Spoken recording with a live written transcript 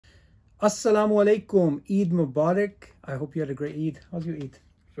Assalamu alaikum. Eid Mubarak. I hope you had a great Eid. How's your Eid?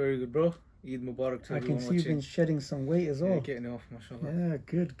 Very good, bro. Eid Mubarak to I can everyone see watching. you've been shedding some weight as well. Yeah, getting off, mashallah.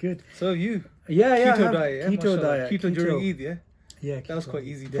 Yeah, good. So have you? Yeah, I Keto have diet, yeah? Keto Mashallah. diet. Keto during Eid, yeah? Yeah, That was quite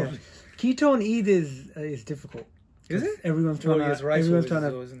easy, Yeah. probably. Keto on Eid is difficult. Is it? Everyone's trying Well, yes, to rice everyone's always trying is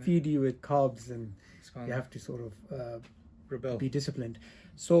to though, isn't it? feed you with carbs, and Subhanallah. you have to sort of Rebel. be disciplined.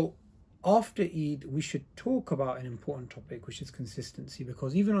 So after Eid, we should talk about an important topic, which is consistency,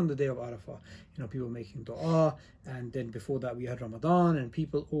 because even on the day of Arafah, people making dua, and then before that we had Ramadan, and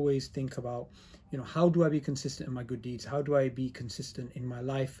people always think about, how do I be consistent in my good deeds? How do I be consistent in my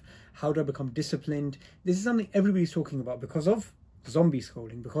life? How do I become disciplined? This is something everybody's talking about because of zombie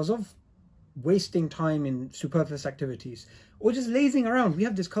scrolling, because of wasting time in superfluous activities, or just lazing around. We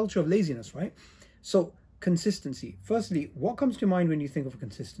have this culture of laziness, right? So consistency. Firstly, what comes to mind when you think of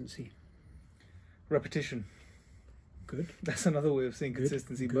consistency? Repetition. Good. That's another way of saying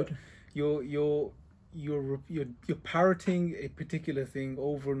consistency. Good. But you're parroting a particular thing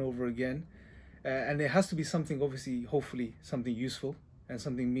over and over again, and it has to be something, obviously, hopefully something useful and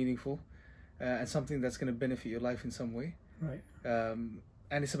something meaningful, and something that's going to benefit your life in some way. Right.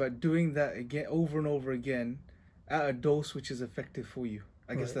 And it's about doing that again, over and over again, at a dose which is effective for you.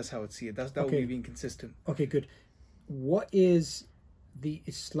 I guess Right. that's how I'd see it. That would Okay. be being consistent. Okay, good. What is the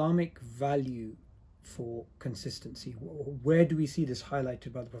Islamic value for consistency? Where do we see this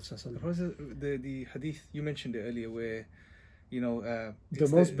highlighted by the Prophet ﷺ? The hadith, you mentioned it earlier, where, The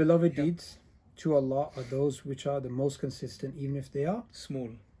it's most beloved yeah, deeds to Allah are those which are the most consistent, even if they are.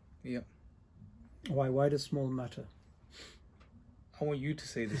 small. Yeah. Why does small matter? I want you to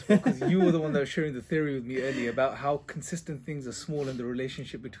say this because you were the one that was sharing the theory with me earlier about how consistent things are small and the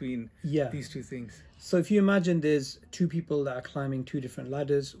relationship between Yeah. these two things. So if you imagine there's two people that are climbing two different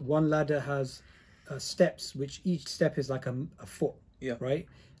ladders. One ladder has steps, which each step is like a foot, Yeah. right?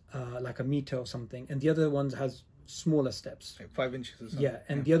 Like a meter or something. And the other one has smaller steps. Like 5 inches or something. Yeah,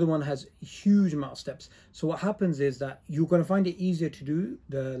 and the other one has a huge amount of steps. So what happens is that you're going to find it easier to do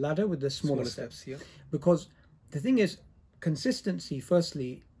the ladder with the smaller steps. Yeah. Because the thing is, consistency,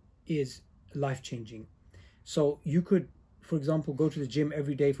 firstly, is life-changing. So you could, for example, go to the gym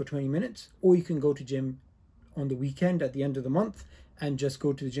every day for 20 minutes, or you can go to gym on the weekend at the end of the month and just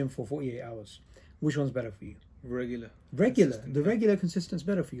go to the gym for 48 hours. Which one's better for you? Regular. Consistent. The regular consistent is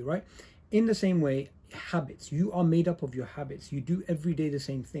better for you, right? In the same way, habits. You are made up of your habits. You do every day the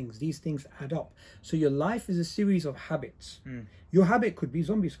same things. These things add up. So your life is a series of habits. Your habit could be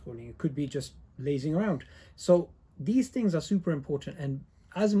zombie scrolling. It could be just lazing around. So these things are super important. And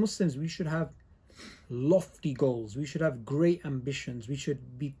as Muslims, we should have lofty goals. We should have great ambitions. We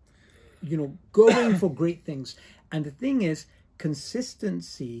should be, going for great things. And the thing is,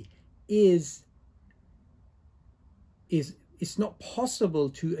 consistency is it's not possible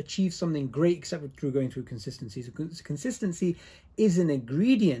to achieve something great except through going through consistency. So consistency is an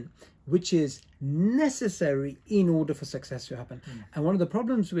ingredient which is necessary in order for success to happen. And one of the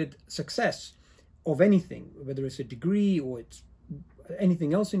problems with success of anything, whether it's a degree or it's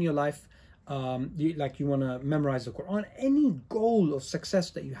anything else in your life, you want to memorize the Quran, any goal of success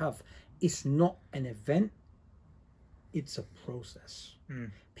that you have, it's not an event, it's a process.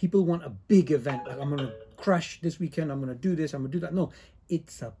 People want a big event, like I'm going to crash this weekend, I'm going to do this, I'm going to do that. No,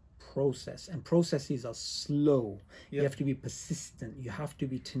 it's a process, and processes are slow. You have to be persistent, you have to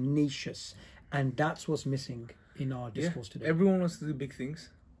be tenacious, and that's what's missing in our discourse today. Everyone wants to do big things,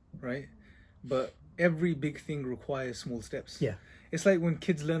 right? But every big thing requires small steps. Yeah. It's like when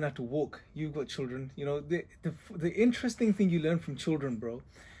kids learn how to walk. You've got children. The interesting thing you learn from children, bro,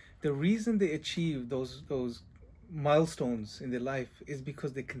 the reason they achieve those milestones in their life is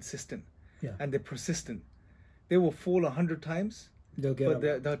because they're consistent. And they're persistent. They will fall 100 times, They'll get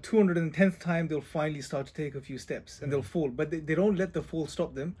but the 210th time they'll finally start to take a few steps, and they'll fall. But they don't let the fall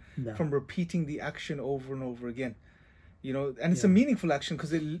stop them from repeating the action over and over again. And it's a meaningful action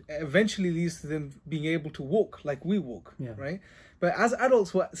because it eventually leads to them being able to walk like we walk, right? But as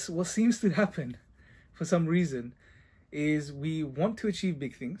adults, what seems to happen for some reason is we want to achieve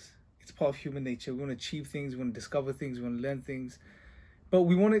big things. It's part of human nature. We want to achieve things, we want to discover things, we want to learn things. But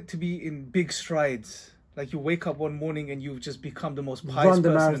we want it to be in big strides. Like you wake up one morning and you've just become the most pious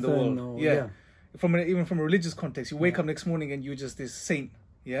person in the world. Even from a religious context, you wake up next morning and you're just this saint.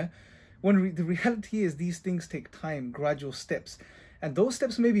 Yeah. When the reality is these things take time, gradual steps. And those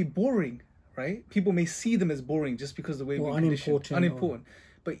steps may be boring, right? People may see them as boring just because the way we're conditioned. Unimportant.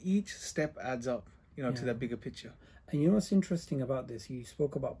 But each step adds up, to that bigger picture. And you know what's interesting about this? You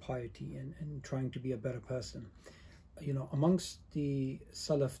spoke about piety and trying to be a better person. Amongst the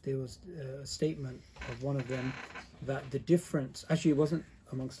Salaf, there was a statement of one of them that the difference, actually it wasn't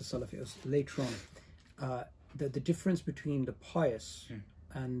amongst the Salafis later on, that the difference between the pious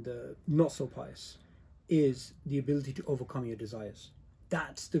and the not so pious is the ability to overcome your desires.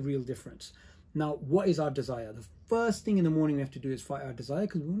 That's the real difference. Now, what is our desire? The first thing in the morning we have to do is fight our desire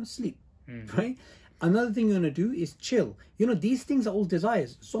because we want to sleep, right? Another thing you want to do is chill. You know, these things are all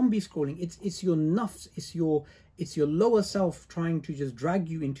desires. Zombie scrolling, it's your nafs, it's your lower self trying to just drag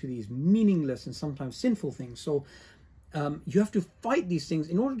you into these meaningless and sometimes sinful things. So you have to fight these things.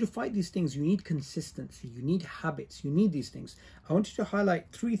 In order to fight these things, you need consistency, you need habits, you need these things. I want you to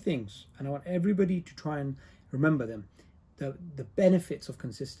highlight 3 things, and I want everybody to try and remember them. The benefits of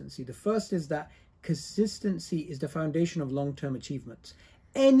consistency. The first is that consistency is the foundation of long-term achievements.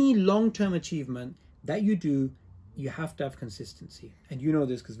 Any long-term achievement that you do, you have to have consistency. And you know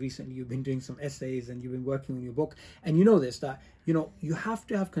this because recently you've been doing some essays and you've been working on your book, and you know this, that you have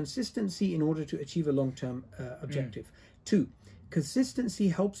to have consistency in order to achieve a long-term objective. 2, consistency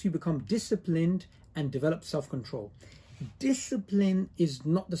helps you become disciplined and develop self-control. Discipline is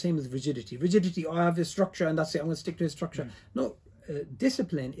not the same as rigidity. Rigidity, I have this structure and that's it, I'm going to stick to this structure. No,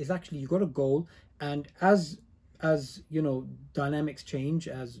 discipline is actually, you got a goal, and as you know, dynamics change,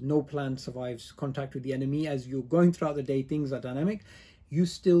 as no plan survives contact with the enemy, as you're going throughout the day, things are dynamic, you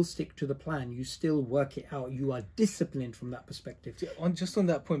still stick to the plan, you still work it out, you are disciplined from that perspective. Just on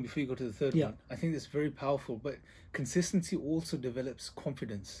that point, before you go to the third one, I think that's very powerful, but consistency also develops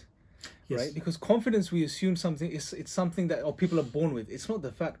confidence. Yes. Right? Because confidence, we assume it's something that people are born with. It's not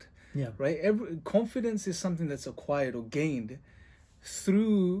the fact. Right? Confidence is something that's acquired or gained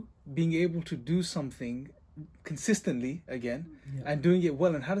through being able to do something consistently again and doing it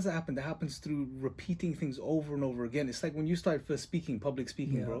well. And how does that happen? That happens through repeating things over and over again. It's like when you started first public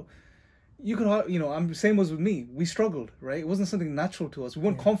speaking, bro. You could, I'm same was with me. We struggled, right? It wasn't something natural to us. We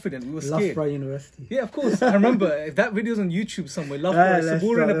weren't confident. We were scared. Loughborough University. Yeah, of course. I remember if that video's on YouTube somewhere. Loughborough,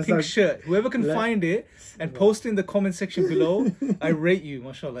 Sabur in a pink shirt. Whoever can find it and post in the comment section below, I rate you,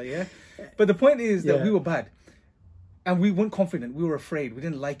 mashallah. Yeah. But the point is that we were bad, and we weren't confident. We were afraid. We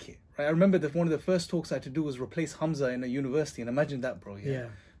didn't like it. Right? I remember that one of the first talks I had to do was replace Hamza in a university, and imagine that, bro. Yeah.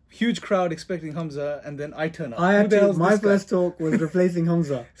 Huge crowd expecting Hamza, and then I turn up. My first talk was replacing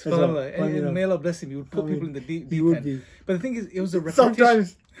Hamza. And may Allah bless him, he would put people in the deep end. But the thing is, it was a repetition.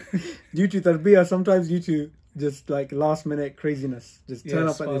 Sometimes due to tarbiyah, sometimes due to just like last minute craziness, just turn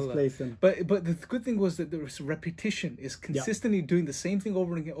up at this place. But the good thing was that there was repetition, is consistently doing the same thing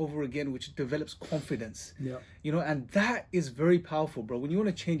over and over again, which develops confidence. And that is very powerful, bro. When you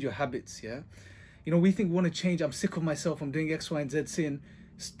want to change your habits, we think we want to change. I'm sick of myself. I'm doing X, Y, and Z sin.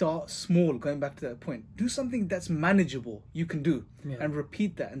 Start small, going back to that point. Do something that's manageable, you can do, and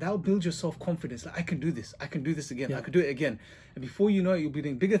repeat that, and that'll build your self-confidence. Like, I can do this again, I can do it again. And before you know it, you'll be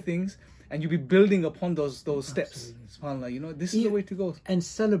doing bigger things, and you'll be building upon those steps. SubhanAllah, this is the way to go. And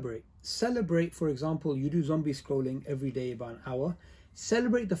celebrate, for example, you do zombie scrolling every day about an hour.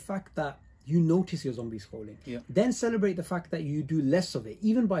 Celebrate the fact that you notice your zombie scrolling. Then celebrate the fact that you do less of it,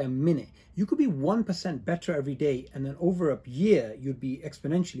 even by a minute. You could be 1% better every day, and then over a year you'd be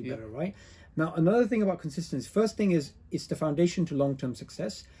exponentially better, right? Now, another thing about consistency, first thing is it's the foundation to long-term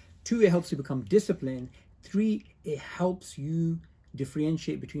success. 2, it helps you become disciplined. 3, it helps you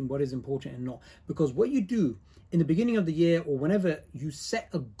differentiate between what is important and not. Because what you do in the beginning of the year, or whenever you set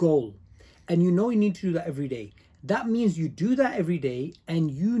a goal and you know you need to do that every day, that means you do that every day, and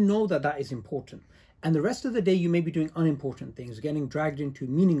you know that that is important. And the rest of the day, you may be doing unimportant things, getting dragged into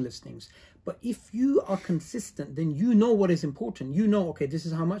meaningless things. But if you are consistent, then you know what is important. You know, okay, this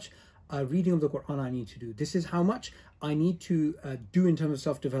is how much reading of the Quran I need to do. This is how much I need to do in terms of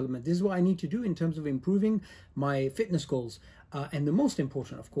self-development. This is what I need to do in terms of improving my fitness goals. And the most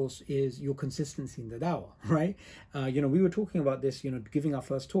important, of course, is your consistency in the dawah, right? We were talking about this, giving our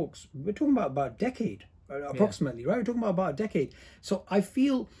first talks. We're talking about a decade. Approximately, right? We're talking about a decade. So I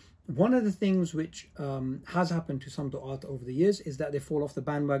feel one of the things which has happened to some du'at over the years is that they fall off the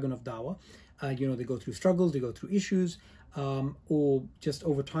bandwagon of dawah. They go through struggles, they go through issues, or just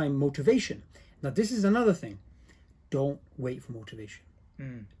over time motivation. Now, this is another thing. Don't wait for motivation.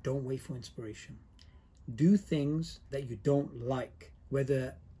 Don't wait for inspiration. Do things that you don't like,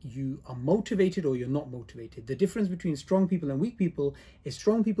 whether you are motivated or you're not motivated. The difference between strong people and weak people is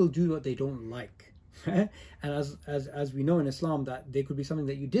strong people do what they don't like. And as we know in Islam, that there could be something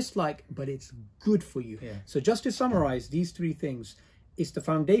that you dislike, but it's good for you. So just to summarize these 3 things, it's the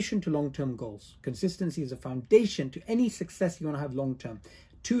foundation to long-term goals. Consistency is a foundation to any success you want to have long-term.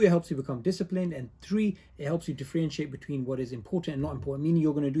 2, it helps you become disciplined, and 3, it helps you differentiate between what is important and not important, meaning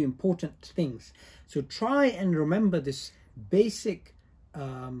you're going to do important things. So try and remember this basic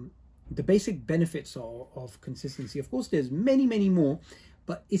the basic benefits of consistency. Of course, there's many more,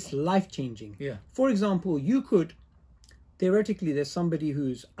 but it's life-changing. Yeah. For example, you could, theoretically, there's somebody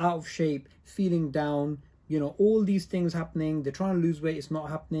who's out of shape, feeling down, you know, all these things happening, they're trying to lose weight, it's not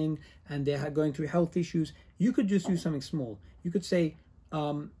happening, and they're going through health issues. You could just do something small. You could say,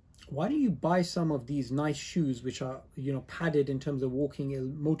 why don't you buy some of these nice shoes which are, you know, padded in terms of walking, it'll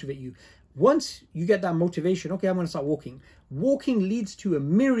motivate you. Once you get that motivation, okay, I'm going to start walking. Walking leads to a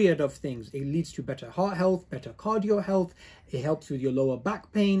myriad of things. It leads to better heart health, better cardio health. It helps with your lower back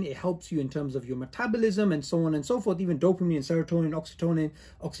pain. It helps you in terms of your metabolism and so on and so forth. Even dopamine, serotonin,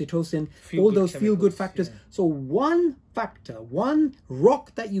 oxytocin, all those feel-good factors. Yeah. So one factor, one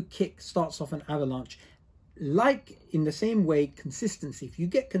rock that you kick starts off an avalanche. Like in the same way, consistency. If you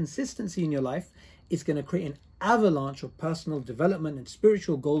get consistency in your life, it's going to create an avalanche of personal development and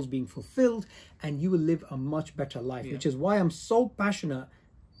spiritual goals being fulfilled, and you will live a much better life, which is why I'm so passionate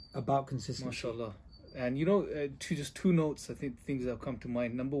about consistency. MashaAllah. And you know, two notes, I think, things that have come to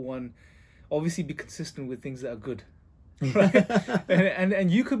mind. Number one, obviously be consistent with things that are good. Right? and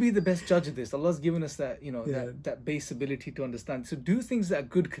you could be the best judge of this. Allah's given us that, you know, that base ability to understand. So do things that are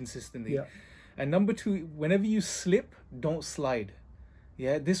good consistently. Yeah. And number two, whenever you slip, don't slide.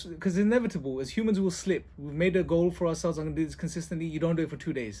 Yeah, this, because it's inevitable. As humans, we'll slip. We've made a goal for ourselves. I'm gonna do this consistently. You don't do it for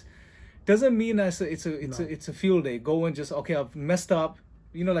 2 days. Doesn't mean that it's a field day. Go and just, okay, I've messed up.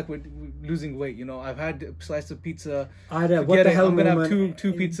 You know, like we're losing weight. You know, I've had a slice of pizza. What the hell? I'm gonna have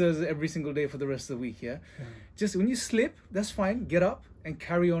two pizzas every single day for the rest of the week. Yeah, just when you slip, that's fine. Get up and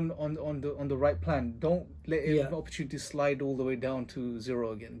carry on the right plan. Don't let an opportunity slide all the way down to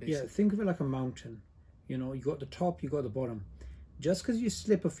zero again. Basically. Yeah, think of it like a mountain. You know, you got the top, you got the bottom. Just because you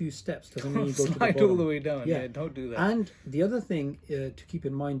slip a few steps doesn't mean you go to the bottom. Slide all the way down. Yeah, don't do that. And the other thing to keep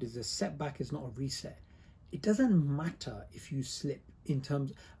in mind is a setback is not a reset. It doesn't matter if you slip in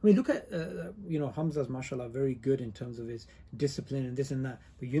terms. I mean, look at you know, Hamza's mashallah very good in terms of his discipline and this and that.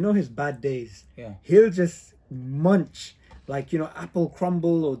 But you know his bad days. Yeah. He'll just munch like, you know, apple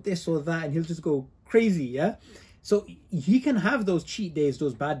crumble or this or that, and he'll just go crazy. Yeah. So he can have those cheat days,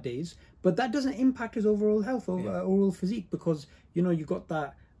 those bad days, but that doesn't impact his overall health or overall physique, because you know you got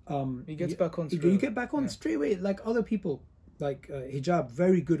that. He gets back on. You get back on straight away, like other people, like Hijab,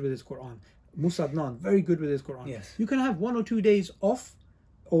 very good with his Quran. Musa Adnan, very good with his Quran. Yes. You can have 1 or 2 days off,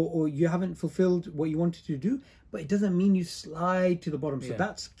 or you haven't fulfilled what you wanted to do, but it doesn't mean you slide to the bottom. So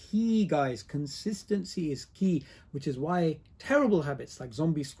that's key, guys. Consistency is key, which is why terrible habits like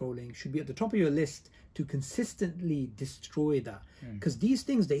zombie scrolling should be at the top of your list to consistently destroy that. Because these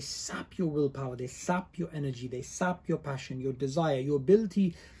things, they sap your willpower, they sap your energy, they sap your passion, your desire, your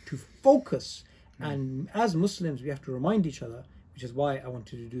ability to focus. And as Muslims, we have to remind each other, which is why I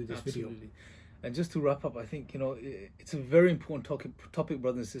wanted to do this video. And just to wrap up, I think, you know, it's a very important topic,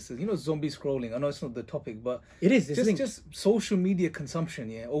 brothers and sisters. You know, zombie scrolling. I know it's not the topic, but it is. Just social media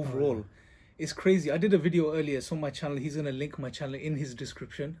consumption, overall. It's crazy. I did a video earlier. It's on my channel. He's going to link my channel in his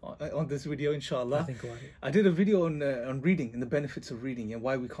description on this video, inshallah. I did a video on reading and the benefits of reading and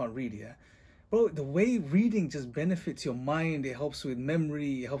why we can't read, Bro, the way reading just benefits your mind, it helps with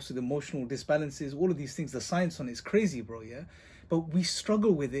memory, it helps with emotional disbalances, all of these things. The science on it is crazy, bro, But we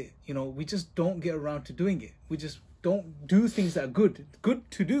struggle with it, you know. We just don't get around to doing it. We just don't do things that are good.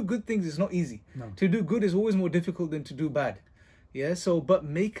 To do good things is not easy. No. To do good is always more difficult than to do bad. So, but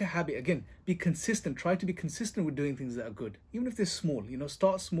make a habit. Again, be consistent. Try to be consistent with doing things that are good. Even if they're small, you know,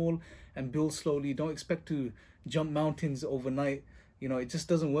 start small and build slowly. Don't expect to jump mountains overnight. You know, it just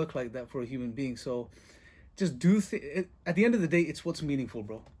doesn't work like that for a human being. So just do at the end of the day, it's what's meaningful,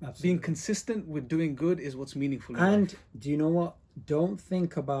 bro. Absolutely. Being consistent with doing good is what's meaningful. And do you know what? Don't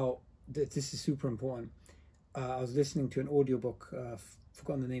think about this is super important. I was listening to an audiobook,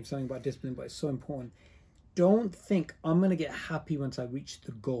 forgotten the name, something about discipline, but it's so important. Don't think I'm going to get happy once I reach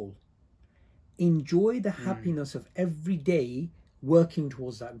the goal. Enjoy the happiness of every day working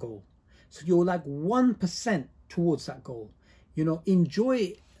towards that goal. So you're like 1% towards that goal. You know,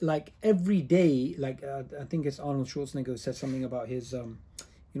 enjoy like every day. Like I think it's Arnold Schwarzenegger who said something about his, you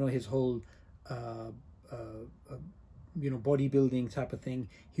know, his whole, you know, bodybuilding type of thing.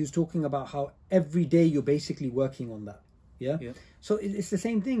 He was talking about how every day you're basically working on that. Yeah. So it's the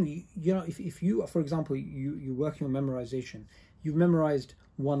same thing. You know, if you, for example, you're working on memorization, you've memorized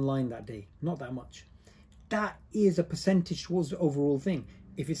one line that day, not that much. That is a percentage towards the overall thing.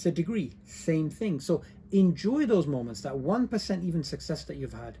 If it's a degree, same thing. So enjoy those moments, that 1% even success that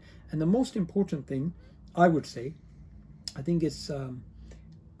you've had. And the most important thing, I would say, I think it's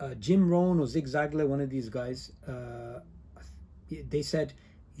Jim Rohn or Zig Ziglar, one of these guys, they said,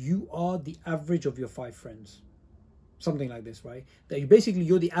 you are the average of your 5 friends. Something like this, right? That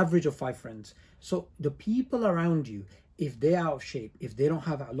you're the average of 5 friends. So the people around you, if they're out of shape, if they don't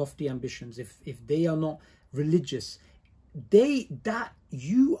have lofty ambitions, if they are not religious,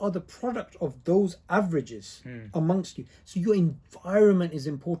 you are the product of those averages amongst you. So your environment is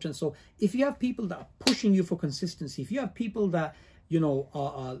important. So if you have people that are pushing you for consistency, if you have people that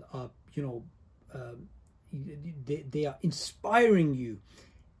are they are inspiring you,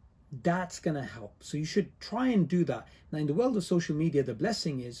 that's gonna help. So you should try and do that. Now, in the world of social media, the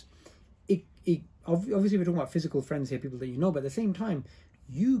blessing is obviously we're talking about physical friends here, people that you know, but at the same time,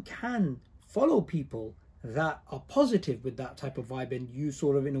 you can follow people that are positive with that type of vibe, and you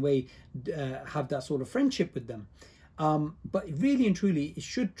sort of in a way have that sort of friendship with them. But really and truly, you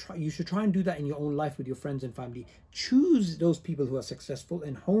should try and do that in your own life with your friends and family. Choose those people who are successful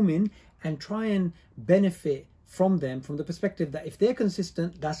and home in and try and benefit from them, from the perspective that if they're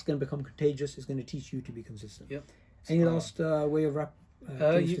consistent, that's going to become contagious. It's going to teach you to be consistent. Yep. Any last way of wrap?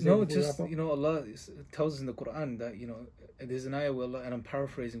 Allah tells us in the Quran that there's an ayah where Allah, and I'm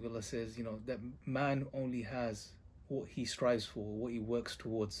paraphrasing, where Allah says that man only has what he strives for, what he works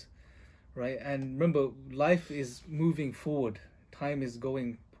towards, right? And remember, life is moving forward. Time is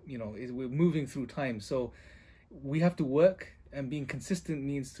going, we're moving through time. So we have to work, and being consistent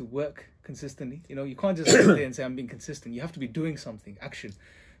means to work consistently. You can't just sit there and say I'm being consistent. You have to be doing something, action.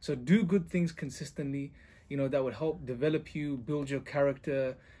 So do good things consistently. That would help develop you, build your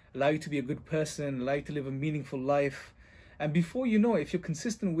character, allow you to be a good person, allow you to live a meaningful life. And before you know it, if you're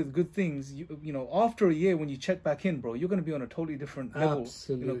consistent with good things, after a year when you check back in, bro, you're going to be on a totally different level,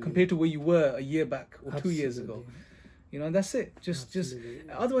 compared to where you were a year back or 2 years ago. And that's it. Just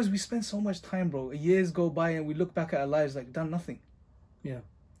otherwise we spend so much time, bro. Years go by and we look back at our lives like done nothing. Yeah.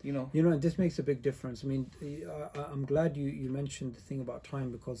 This makes a big difference. I mean, I'm glad you mentioned the thing about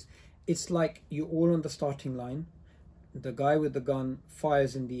time, because it's like you're all on the starting line. The guy with the gun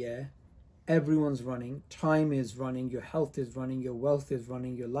fires in the air. Everyone's running. Time is running. Your health is running. Your wealth is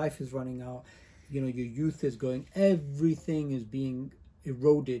running. Your life is running out. Your youth is going. Everything is being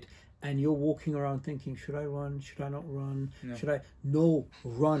eroded. And you're walking around thinking, should I run? Should I not run? No. Should I? No,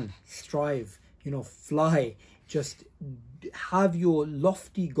 run. Strive. Fly. Just have your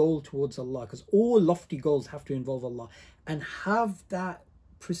lofty goal towards Allah, because all lofty goals have to involve Allah. And have that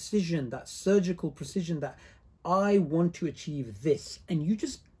precision, that surgical precision, that I want to achieve this, and you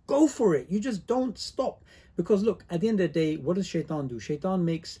just go for it. You just don't stop, because look, at the end of the day, what does shaitan do? Shaitan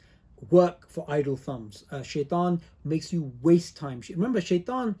makes work for idle thumbs. Shaitan makes you waste time. Remember,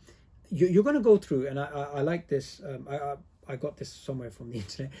 shaitan, you're going to go through, and I like this, I got this somewhere from the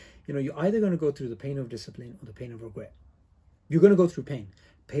internet. You're either going to go through the pain of discipline or the pain of regret. You're going to go through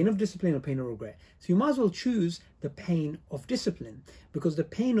pain of discipline or pain of regret. So you might as well choose the pain of discipline, because the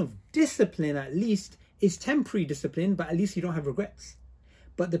pain of discipline at least is temporary discipline, but at least you don't have regrets.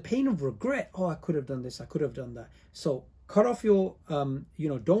 But the pain of regret, I could have done this, I could have done that. So cut off your,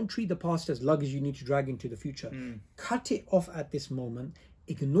 don't treat the past as luggage you need to drag into the future. Cut it off at this moment,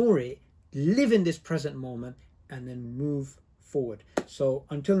 ignore it, live in this present moment, and then move forward. So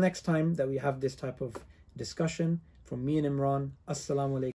until next time that we have this type of discussion, from me and Imran, Assalamu alaikum.